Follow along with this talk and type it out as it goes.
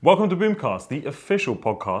Welcome to Boomcast, the official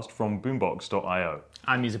podcast from boombox.io.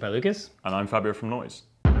 I'm Music by Lucas. And I'm Fabio from Noise.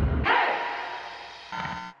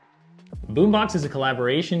 Boombox is a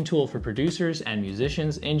collaboration tool for producers and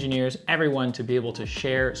musicians, engineers, everyone to be able to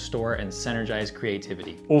share, store, and synergize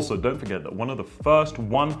creativity. Also, don't forget that one of the first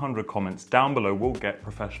 100 comments down below will get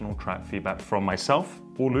professional track feedback from myself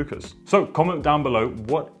or Lucas. So comment down below,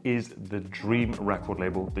 what is the dream record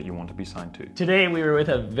label that you want to be signed to? Today we were with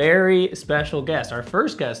a very special guest, our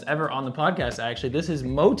first guest ever on the podcast actually. This is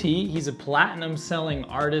MOTi. He's a platinum selling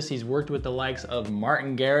artist. He's worked with the likes of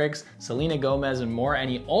Martin Garrix, Selena Gomez, and more, and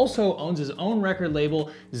he also owns his own record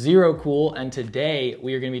label, Zero Cool, and today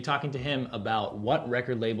we are going to be talking to him about what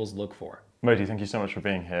record labels look for. MOTi, thank you so much for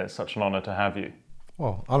being here. It's such an honor to have you.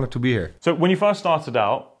 Well, honored to be here. So when you first started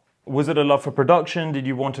out, was it a love for production? Did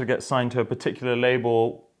you want to get signed to a particular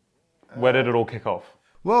label? Where did it all kick off?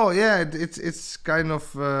 Well, yeah, it's kind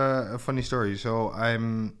of a funny story. So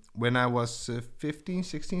when I was 15,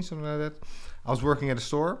 16, something like that, I was working at a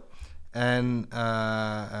store. And,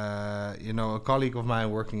 a colleague of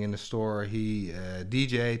mine working in the store, he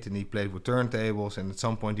DJ'd and he played with turntables. And at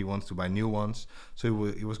some point he wanted to buy new ones.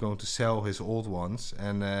 So he was going to sell his old ones.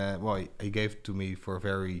 And, he gave it to me for a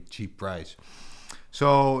very cheap price.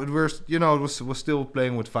 So it was still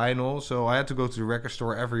playing with vinyl. So I had to go to the record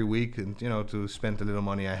store every week and, to spend the little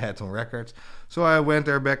money I had on records. So I went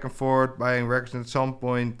there back and forth buying records. And at some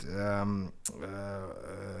point,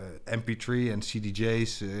 MP3 and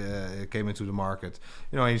CDJs came into the market.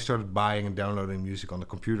 I started buying and downloading music on the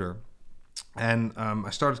computer. And I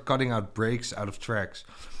started cutting out breaks out of tracks.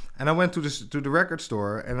 And I went to the record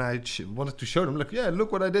store and I wanted to show them,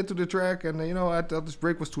 look what I did to the track. And I thought this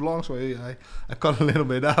break was too long, so I cut a little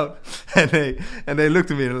bit out. And they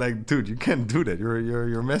looked at me and like, dude, you can't do that.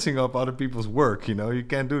 You're messing up other people's work. You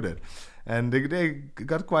can't do that. And they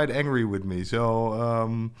got quite angry with me. So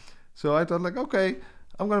I thought okay,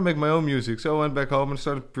 I'm gonna make my own music. So I went back home and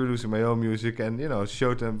started producing my own music. And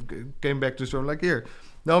showed them, came back to the store, I'm like, here.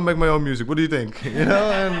 Now I'll make my own music. What do you think?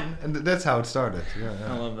 And that's how it started. Yeah.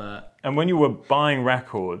 I love that. And when you were buying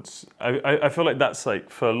records, I feel like that's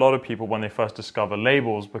like for a lot of people when they first discover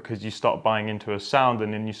labels, because you start buying into a sound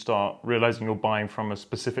and then you start realizing you're buying from a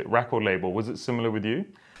specific record label. Was it similar with you?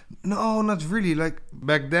 No, not really. Like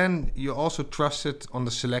back then, you also trusted on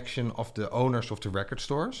the selection of the owners of the record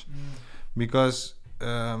stores, because.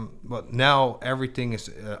 But now everything is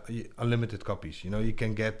unlimited copies. You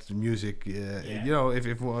can get music.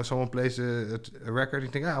 If someone plays a record, you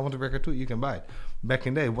think, I want a record too. You can buy it. Back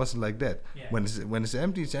in the day, it wasn't like that. Yeah. When it's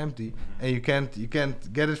empty, it's empty, and you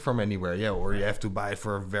can't get it from anywhere. Yeah, or you have to buy it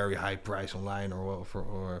for a very high price online,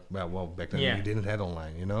 back then you didn't have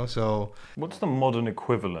online. So what's the modern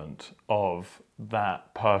equivalent of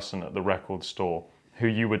that person at the record store who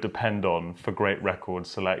you would depend on for great record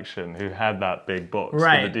selection, who had that big box for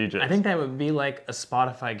the DJs? I think that would be like a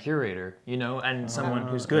Spotify curator, and someone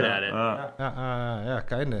who's good at it.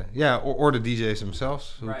 Kinda. Yeah, or the DJs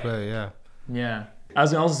themselves who play, Yeah. I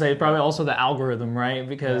was going to also say probably also the algorithm, right?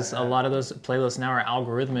 Because a lot of those playlists now are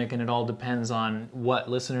algorithmic, and it all depends on what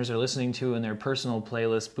listeners are listening to, and their personal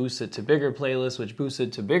playlist boosts it to bigger playlists, which boosts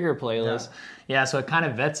it to bigger playlists. Yeah, so it kind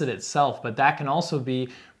of vets it itself, but that can also be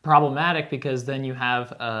problematic because then you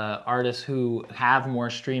have artists who have more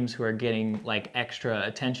streams who are getting like extra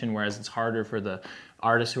attention, whereas it's harder for the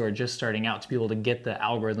artists who are just starting out to be able to get the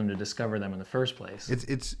algorithm to discover them in the first place.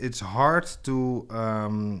 It's hard to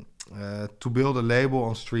build a label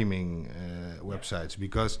on streaming websites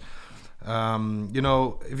because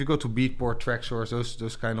if you go to Beatport, Traxsource,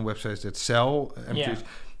 those kind of websites that sell MP3s,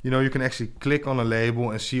 you can actually click on a label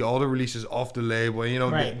and see all the releases of the label.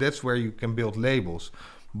 That's where you can build labels.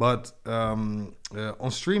 But on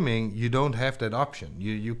streaming, you don't have that option.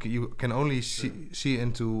 You can only see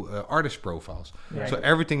into artist profiles. Right. So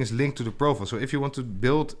everything is linked to the profile. So if you want to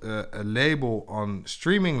build a label on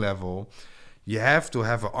streaming level, you have to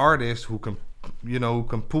have an artist who can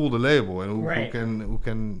pull the label and who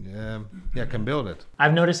can build it.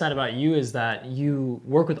 I've noticed that about you is that you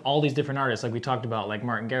work with all these different artists, like we talked about, like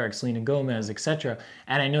Martin Garrix, Selena Gomez, etc.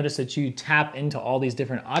 And I noticed that you tap into all these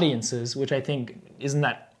different audiences, which I think isn't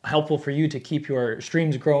that helpful for you to keep your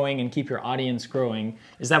streams growing and keep your audience growing.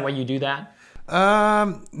 Is that why you do that?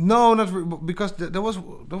 No, not because there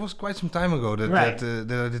was quite some time ago that I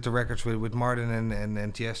did the records with Martin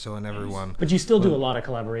and Tiesto and everyone. But you still do a lot of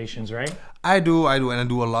collaborations, right? I do, and I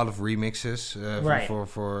do a lot of remixes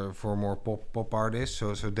for more pop artists.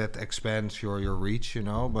 So that expands your reach,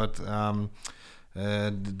 But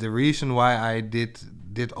The reason why I did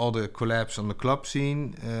all the collabs on the club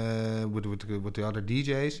scene with the other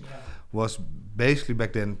DJs was basically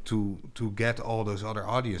back then to get all those other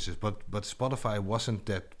audiences. But Spotify wasn't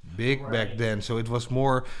that big back then, so it was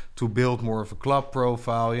more to build more of a club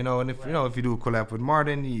profile, you know. And if you do a collab with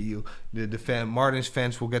Martin, Martin's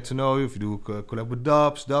fans will get to know you. If you do a collab with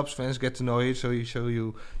Dubs fans get to know you. So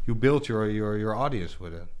you build your audience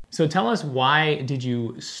with it. So tell us, why did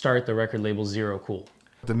you start the record label Zero Cool?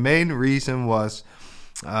 The main reason was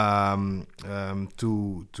to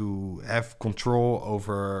have control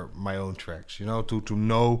over my own tracks, you know, to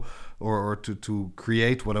know or to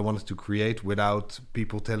create what I wanted to create without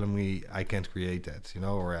people telling me I can't create that, you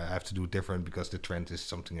know, or I have to do it different because the trend is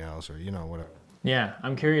something else, or, you know, whatever. Yeah,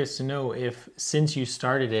 I'm curious to know if, since you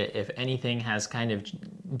started it, if anything has kind of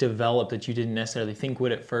developed that you didn't necessarily think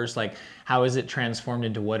would at first. Like, how is it transformed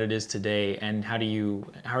into what it is today, and how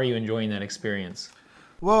are you enjoying that experience?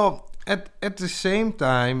 Well, at the same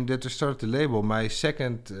time that I started the label, my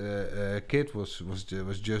second kid was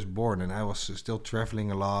just born, and I was still traveling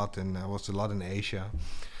a lot, and I was a lot in Asia,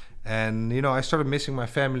 and you know, I started missing my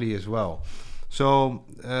family as well. So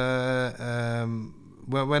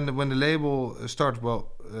when the label started,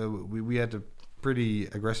 we had a pretty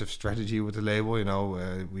aggressive strategy with the label. You know,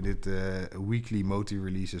 we did weekly MOTi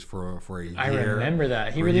releases for a year. I remember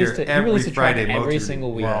that he released a track every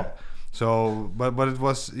single week. Wow. So, but it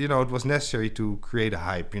was, you know, it was necessary to create a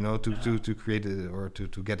hype, you know, to create it, or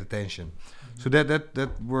to get attention. Mm-hmm. So that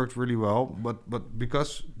worked really well. But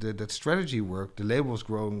because that strategy worked, the label was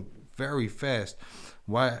growing very fast.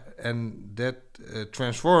 And that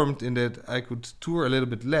transformed in that I could tour a little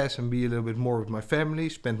bit less and be a little bit more with my family,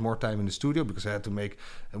 spend more time in the studio because I had to make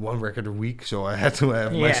one record a week, so I had to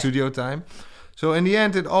have my studio time. So in the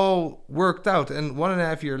end, it all worked out. And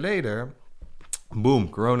 1.5 years later, boom,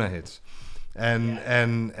 Corona hits, and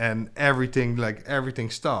everything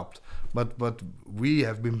stopped. But we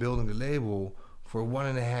have been building the label for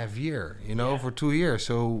 1.5 years, you know, for 2 years.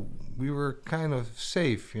 So we were kind of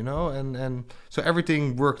safe, you know, and so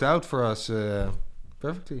everything worked out for us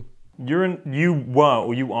perfectly. You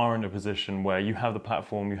are in a position where you have the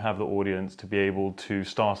platform, you have the audience to be able to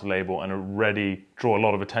start a label and already draw a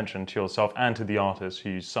lot of attention to yourself and to the artists who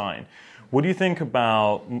you sign. What do you think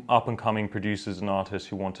about up-and-coming producers and artists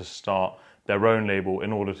who want to start their own label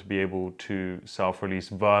in order to be able to self-release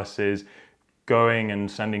versus going and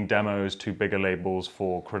sending demos to bigger labels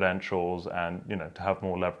for credentials and, you know, to have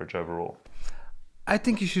more leverage overall? I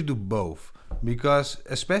think you should do both, because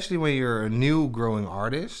especially when you're a new growing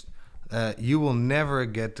artist, you will never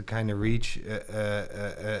get the kind of reach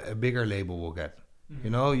a bigger label will get. You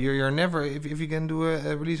know, you're never, if you can do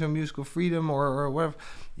a release on Musical Freedom or whatever,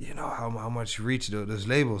 you know how much reach those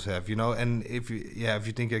labels have, you know. And if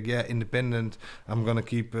you think like, independent, I'm gonna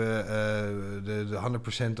keep the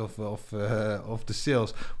 100% of the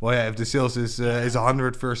sales. Well, yeah, if the sales is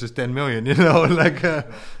 100 versus 10 million, you know, like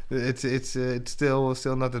it's still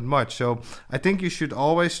not that much. So I think you should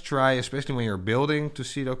always try, especially when you're building, to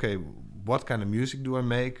see, okay, what kind of music do I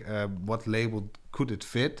make? What label could it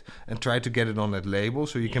fit? And try to get it on that label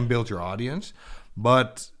so you can build your audience.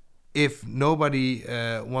 But if nobody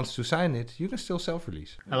wants to sign it, you can still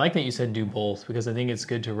self-release. I like that you said do both, because I think it's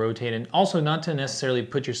good to rotate, and also not to necessarily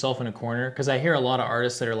put yourself in a corner, because I hear a lot of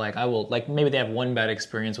artists that are like, I will, like, maybe they have one bad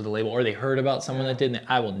experience with a label, or they heard about someone that did, and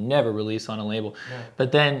I will never release on a label. Yeah.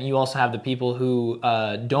 But then you also have the people who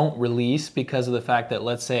don't release because of the fact that,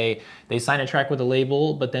 let's say, they sign a track with a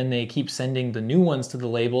label, but then they keep sending the new ones to the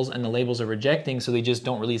labels, and the labels are rejecting, so they just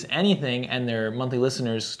don't release anything, and their monthly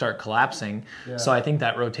listeners start collapsing. Yeah. So I think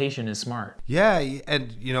that rotation is smart. Yeah,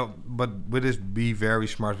 and you know, but with this, be very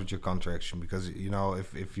smart with your contraction, because you know,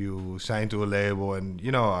 if you sign to a label, and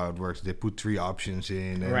you know how it works, they put 3 options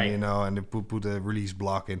in, and you know, and they put a release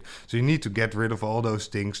block in. So you need to get rid of all those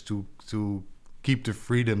things to keep the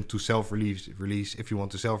freedom to self-release if you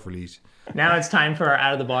want to self-release. Now it's time for our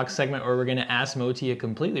Out of the Box segment, where we're going to ask MOTi a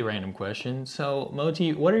completely random question. So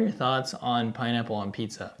MOTi, what are your thoughts on pineapple on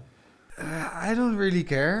pizza? I don't really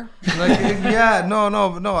care. Like,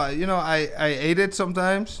 no. You know, I ate it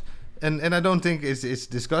sometimes, and I don't think it's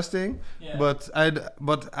disgusting. Yeah. But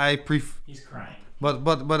I prefer. He's crying.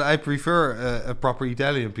 But I prefer a proper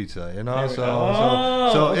Italian pizza, you know.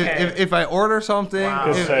 So okay. if I order something, wow.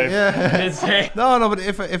 No, but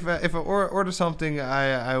if I order something,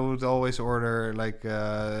 I would always order like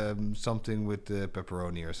something with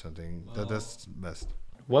pepperoni or something. That's best.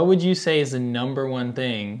 What would you say is the number one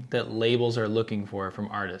thing that labels are looking for from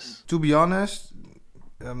artists? To be honest,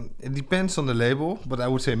 it depends on the label, but I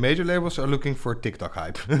would say major labels are looking for TikTok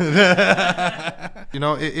hype. You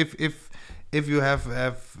know, if you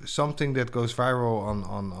have something that goes viral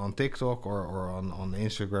on TikTok or on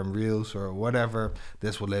Instagram Reels or whatever,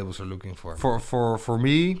 that's what labels are looking for. For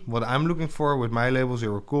me, what I'm looking for with my label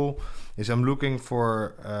Zero Cool is I'm looking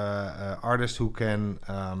for artists who can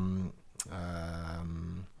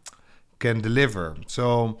deliver.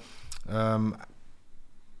 So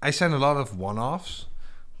I send a lot of one-offs.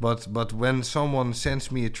 But when someone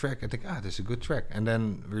sends me a track, I think, this is a good track, and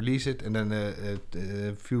then release it, and then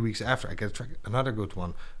a few weeks after, I get a track, another good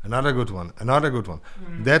one.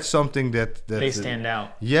 That's something that they stand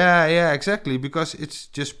out. Yeah, exactly, because it's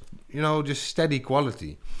just steady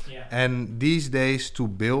quality. Yeah. And these days, to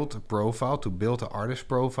build a profile, to build an artist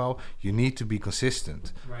profile, you need to be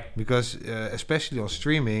consistent. Right. Because especially on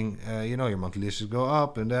streaming, your monthly listeners go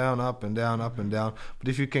up and down, up and down, up and down. But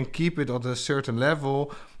if you can keep it at a certain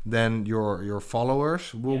level, then your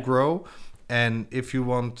followers will grow. And if you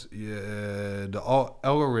want the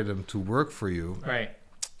algorithm to work for you, right,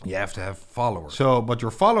 you have to have followers. So, but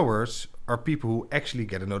your followers are people who actually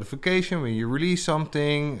get a notification when you release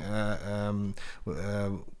something.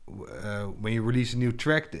 When you release a new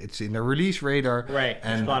track, it's in the release radar. Right,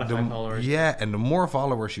 and Spotify followers. Yeah, and the more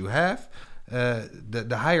followers you have,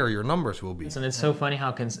 the higher your numbers will be. And it's so funny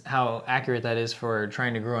how accurate that is for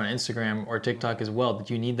trying to grow on Instagram or TikTok as well. That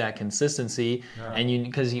you need that consistency, and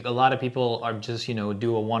because a lot of people are just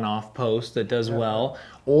do a one-off post that does well,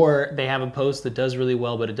 or they have a post that does really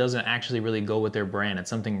well, but it doesn't actually really go with their brand. It's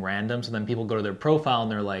something random. So then people go to their profile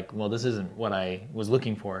and they're like, well, this isn't what I was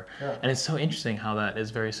looking for. Yeah. And it's so interesting how that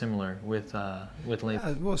is very similar with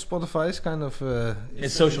labels. Well, Spotify is kind of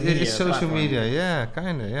it's social media. It's social platform. Media, yeah,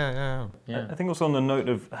 kind of, yeah. I think also on the note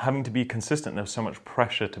of having to be consistent, there's so much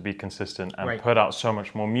pressure to be consistent and put out so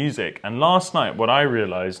much more music. And last night, what I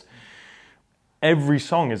realized, every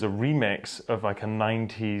song is a remix of like a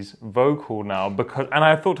 90s vocal now, and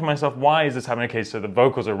I thought to myself, why is this happening? Okay, so the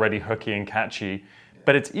vocals are already hooky and catchy,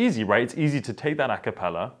 but it's easy, right? It's easy to take that a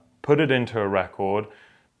cappella, put it into a record,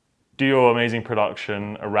 do your amazing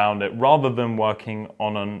production around it, rather than working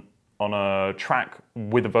on a track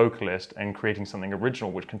with a vocalist and creating something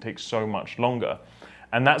original, which can take so much longer.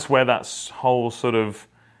 And that's where that whole sort of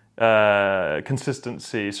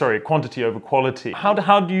quantity over quality.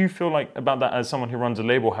 How do you feel like about that as someone who runs a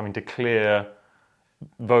label, having to clear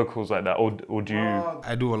vocals like that, or do you?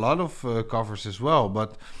 I do a lot of covers as well,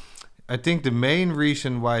 but I think the main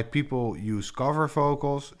reason why people use cover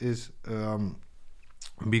vocals is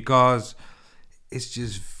because it's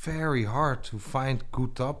just very hard to find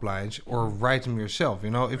good top lines or write them yourself.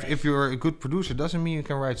 If you're a good producer, doesn't mean you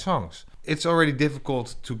can write songs. It's already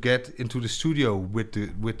difficult to get into the studio with the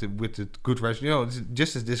good writers. It's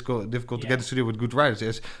just as difficult to get a studio with good writers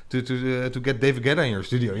as to get David Guetta in your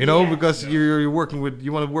studio. Because you're working with,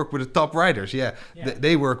 you want to work with the top writers.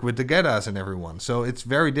 They work with the Guettas and everyone. So it's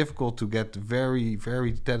very difficult to get very,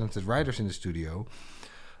 very talented writers in the studio.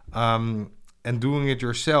 And doing it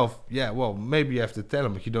yourself, maybe you have to tell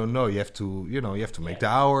them, but you don't know. You have to, make the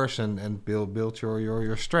hours and build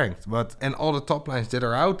your strength. And all the top lines that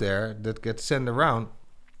are out there that get sent around,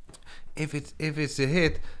 if it's a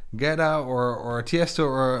hit, Guetta or Tiesto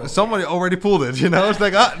or somebody already pulled it. It's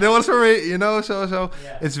like that was for me. So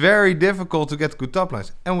it's very difficult to get good top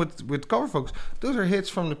lines. And with cover vocals, those are hits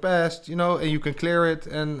from the past. And you can clear it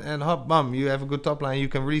and hop bum, you have a good top line. You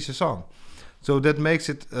can release a song. So that makes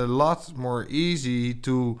it a lot more easy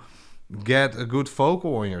to get a good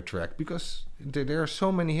vocal on your track, because there are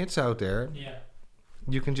so many hits out there. Yeah,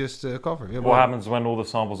 you can just cover. What happens when all the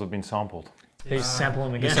samples have been sampled? They sample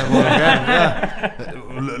them again.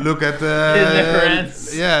 Look at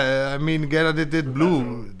difference. I mean, Guetta did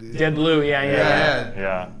Blue. Dead Blue,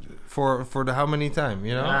 yeah. For the how many time,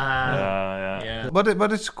 Yeah.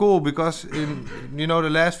 But it's cool because in the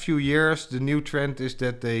last few years the new trend is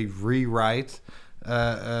that they rewrite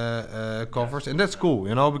covers, and that's cool,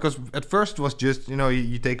 because at first it was just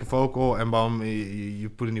you take a vocal and boom, you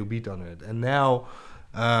put a new beat on it, and now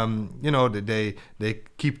they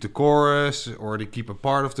keep the chorus, or they keep a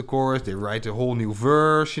part of the chorus, they write a whole new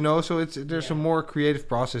verse, so there's a more creative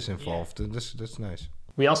process involved, and that's nice.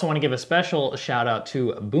 We also want to give a special shout out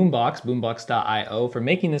to boombox.io, for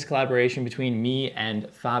making this collaboration between me and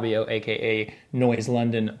Fabio, aka Noise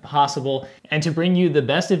London, possible, and to bring you the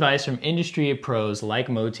best advice from industry pros like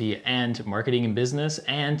MOTi and marketing and business,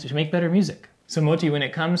 and to make better music. So MOTi, when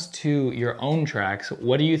it comes to your own tracks,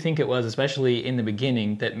 what do you think it was, especially in the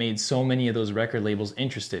beginning, that made so many of those record labels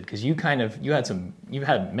interested? Because you've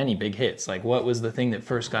had many big hits. Like, what was the thing that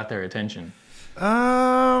first got their attention?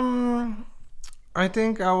 I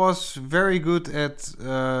think I was very good at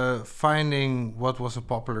finding what was a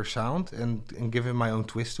popular sound and giving my own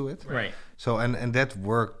twist to it. Right. So and that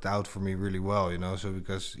worked out for me really well, you know. So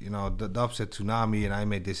because the dub said Tsunami and I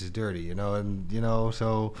made This Is Dirty, you know, and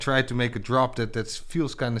so tried to make a drop that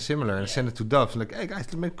feels kind of similar and send it to dubs like, hey guys,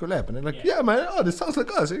 let's make a collab, and they're like, yeah man, oh this sounds like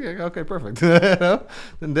us. Okay, perfect.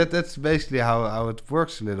 And that's basically how it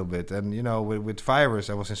works a little bit. And with Virus,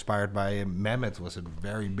 I was inspired by Mehmet, was a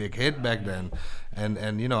very big hit back then, and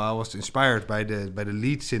I was inspired by the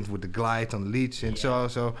lead synth with the glide on the lead synth.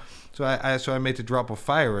 So I made the drop of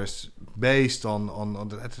Virus based on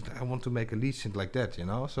that. I want to make a lead synth like that, you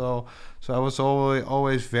know. So I was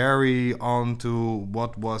always very on to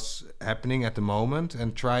what was happening at the moment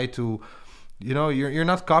and try to, you're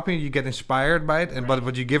not copying, you get inspired by it,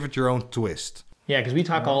 but you give it your own twist. Yeah, because we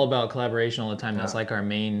talk all about collaboration all the time. That's like our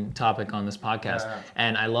main topic on this podcast.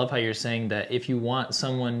 And I love how you're saying that if you want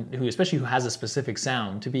someone especially who has a specific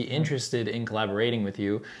sound, to be interested in collaborating with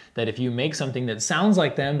you, that if you make something that sounds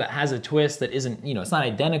like them but has a twist that isn't, it's not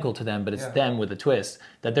identical to them, but it's them with a twist,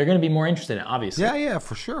 that they're going to be more interested in it, obviously. Yeah,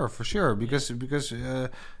 for sure. Because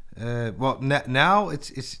now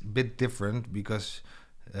it's a bit different because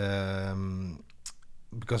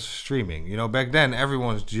of streaming. Back then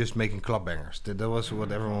everyone was just making club bangers. That was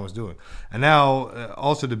what everyone was doing. And now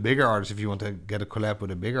also the bigger artists, if you want to get a collab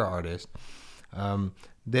with a bigger artist,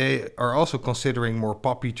 they are also considering more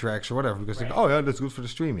poppy tracks or whatever, because they think, oh yeah, that's good for the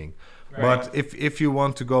streaming. Right. But if you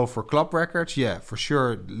want to go for club records, yeah, for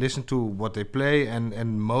sure, listen to what they play,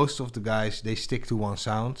 and most of the guys, they stick to one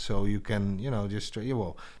sound, so you can, just try,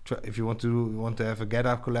 if you want to have a Get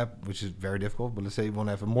Out collab, which is very difficult, but let's say you want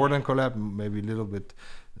to have a More Than collab, maybe a little bit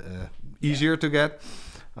easier to get.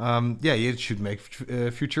 You should make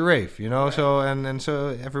Future Rave, Right. So and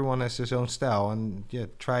so everyone has his own style, and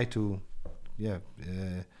try to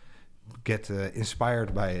get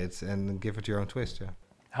inspired by it and give it your own twist. Yeah.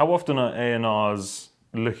 How often are A&Rs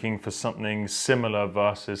looking for something similar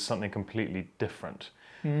versus something completely different?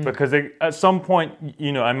 Because at some point,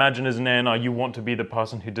 I imagine as an A&R, you want to be the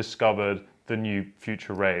person who discovered the new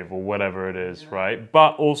Future Rave or whatever it is, right?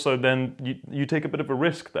 But also then you take a bit of a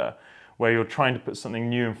risk there, where you're trying to put something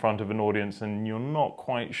new in front of an audience and you're not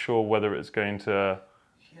quite sure whether it's going to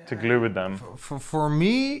glue with them. For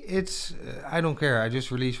me, it's I don't care. I just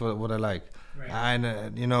release what I like. Right. And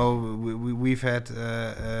we've had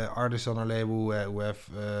artists on our label who have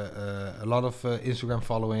a lot of Instagram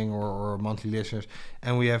following or monthly listeners,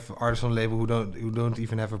 and we have artists on the label who don't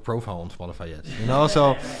even have a profile on Spotify yet.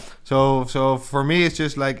 So for me, it's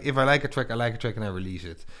just like, if I like a track, and I release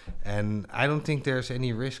it, and I don't think there's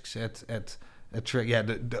any risks at a track. Yeah,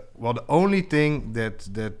 the only thing that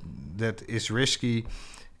is risky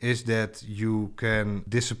is that you can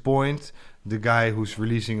disappoint the guy who's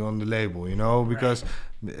releasing on the label, because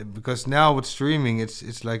now with streaming,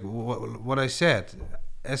 it's like what I said.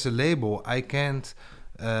 As a label, I can't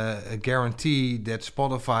guarantee that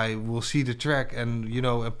Spotify will see the track and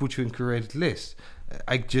put you in curated list.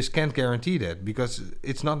 I just can't guarantee that, because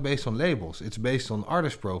it's not based on labels. It's based on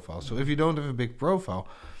artist profiles. So if you don't have a big profile,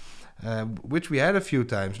 which we had a few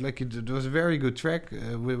times, like it was a very good track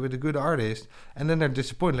with a good artist, and then they're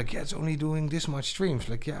disappointed, like, it's only doing this much streams.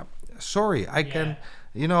 Like, sorry, I can,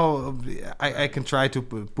 I can try to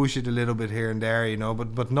push it a little bit here and there,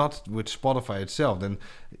 but not with Spotify itself. Then,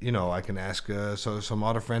 I can ask some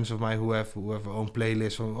other friends of mine who have their own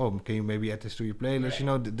playlists. Can you maybe add this to your playlist?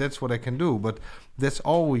 Right. That's what I can do, but that's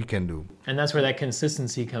all we can do. And that's where that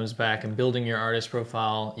consistency comes back, and building your artist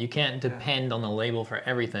profile. You can't depend on the label for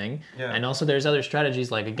everything. Yeah. And also there's other strategies,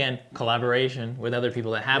 like, again, collaboration with other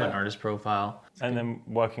people that have an artist profile. And then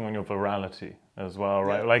working on your virality as well,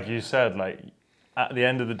 right? Yeah. Like you said, at the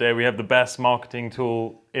end of the day, we have the best marketing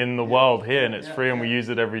tool in the world here, and it's free, and we use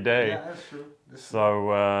it every day. Yeah, that's true. So,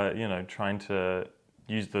 trying to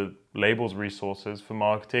use the label's resources for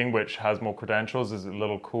marketing, which has more credentials, is a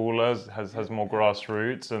little cooler, has more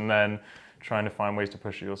grassroots, and then trying to find ways to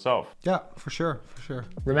push it yourself. Yeah, for sure.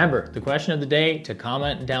 Remember, the question of the day to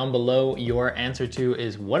comment down below your answer to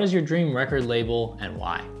is, what is your dream record label and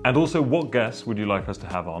why? And also, what guests would you like us to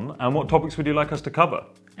have on, and what topics would you like us to cover?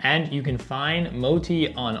 And you can find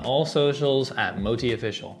MOTi on all socials at MOTi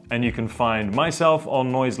Official. And you can find myself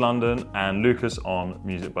on Noise London and Lucas on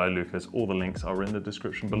Music by Lucas. All the links are in the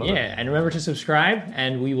description below. Yeah, and remember to subscribe,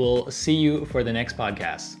 and we will see you for the next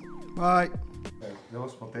podcast. Bye. That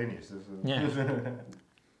was spontaneous. Yeah.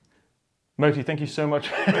 MOTi, thank you so much.